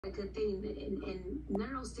a good thing, and none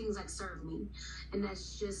of those things like serve me, and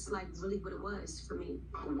that's just like really what it was for me.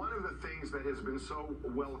 One of the things that has been so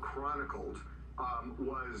well chronicled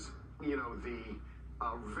was, the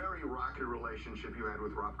very rocky relationship you had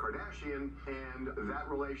with Rob Kardashian, and that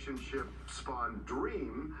relationship spawned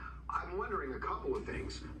Dream. I'm wondering a couple of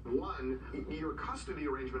things. One, your custody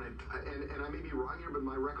arrangement, and I may be wrong here, but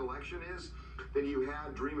my recollection is that you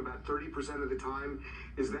had Dream about 30% of the time.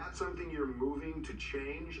 Is that something you're moving to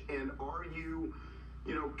change? And are you,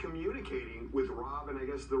 communicating with Rob and I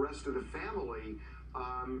guess the rest of the family?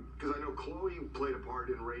 Because I know Chloe played a part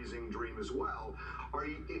in raising Dream as well.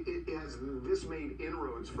 Has this made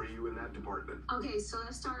inroads for you in that department? Okay, so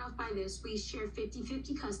let's start off by this. We share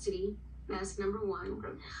 50-50 custody. That's number one.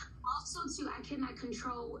 Okay. Also, too, I cannot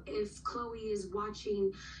control if Chloe is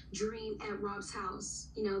watching Dream at Rob's house.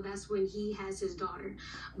 That's when he has his daughter.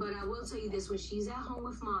 But I will tell you this, when she's at home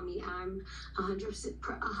with mommy, I'm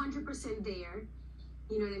 100% there.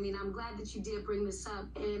 You know what I mean? I'm glad that you did bring this up.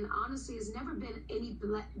 And honestly, it's never been any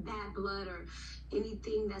bad blood or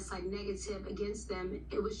anything that's like negative against them.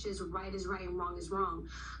 It was just right is right and wrong is wrong.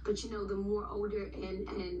 But the more older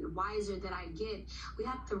and wiser that I get, we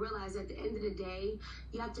have to realize at the end of the day,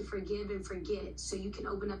 you have to forgive and forget so you can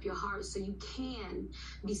open up your heart so you can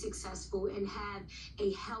be successful and have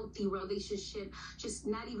a healthy relationship, just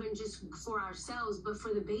not even just for ourselves, but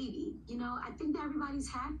for the baby. I think that everybody's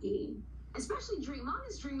happy. Especially Dream. Long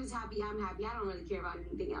as Dream is happy, I'm happy. I don't really care about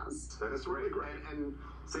anything else. That's really great. And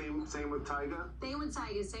same with Tyga? Same with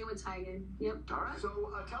Tyga. Yep. All right. So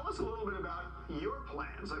tell us a little bit about your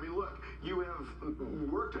plans. I mean, look, you have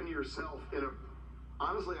worked on yourself in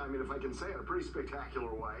honestly, if I can say it, a pretty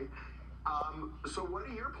spectacular way. So what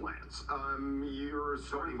are your plans? You're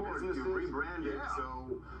starting businesses. You rebranded. Yeah.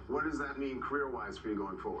 So what does that mean career-wise for you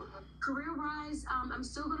going forward? Career-wise, I'm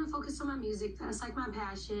still going to focus on my music. That's like my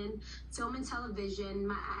passion. Film and television,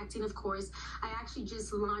 my acting, of course. I actually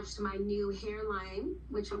just launched my new hairline,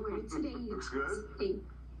 which I'm wearing today. Looks good.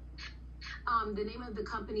 The name of the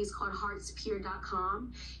company is called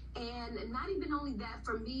heartspure.com. And not even only that,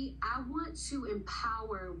 for me, I want to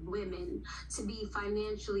empower women to be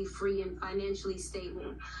financially free and financially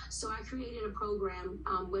stable. So I created a program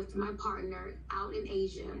with my partner out in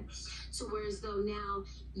Asia, to where as though now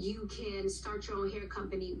you can start your own hair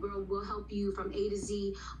company. We'll help you from A to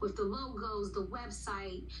Z with the logos, the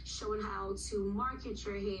website, showing how to market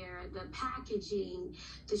your hair, the packaging,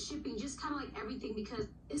 the shipping, just kind of like everything, because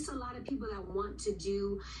it's a lot of people that want to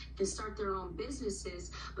do and start their own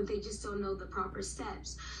businesses, but they just don't know the proper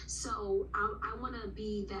steps. So I want to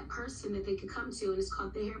be that person that they could come to, and it's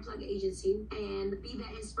called the Hair Plug Agency, and be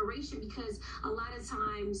that inspiration, because a lot of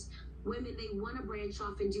times women, they want to branch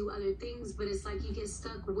off and do other things, but it's like you get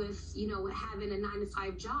stuck with, having a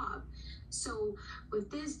 9-to-5 job. So with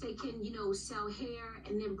this, they can, sell hair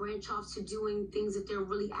and then branch off to doing things that they're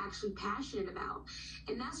really actually passionate about.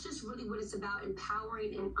 And that's just really what it's about,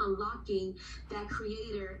 empowering and unlocking that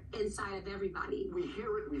creator inside of everybody. We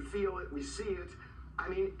hear it, we feel it, we see it.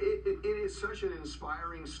 It is such an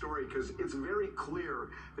inspiring story, because it's very clear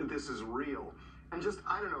that this is real. And just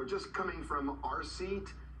coming from our seat,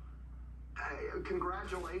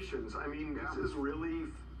 congratulations. This is really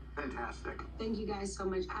fantastic. Thank you guys so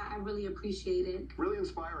much. I really appreciate it. Really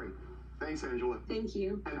inspiring. Thanks, Angela. Thank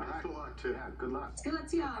you. And best of luck, too. Yeah, good luck. Good luck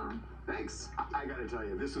to y'all. Thanks. I got to tell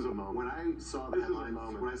you, this is a moment. When I saw the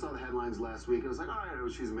headlines last week, I was like, all right, I know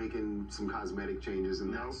she's making some cosmetic changes,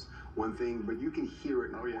 and that's one thing, but you can hear it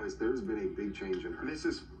in her voice. There's been a big change in her. This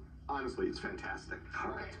is, honestly, it's fantastic.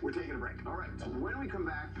 All right, we're taking a break. All right, when we come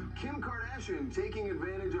back, Kim Kardashian taking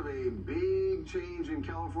advantage of a big change in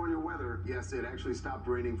California weather. Yes, it actually stopped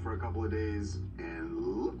raining for a couple of days, and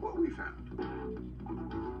look what we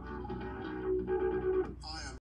found.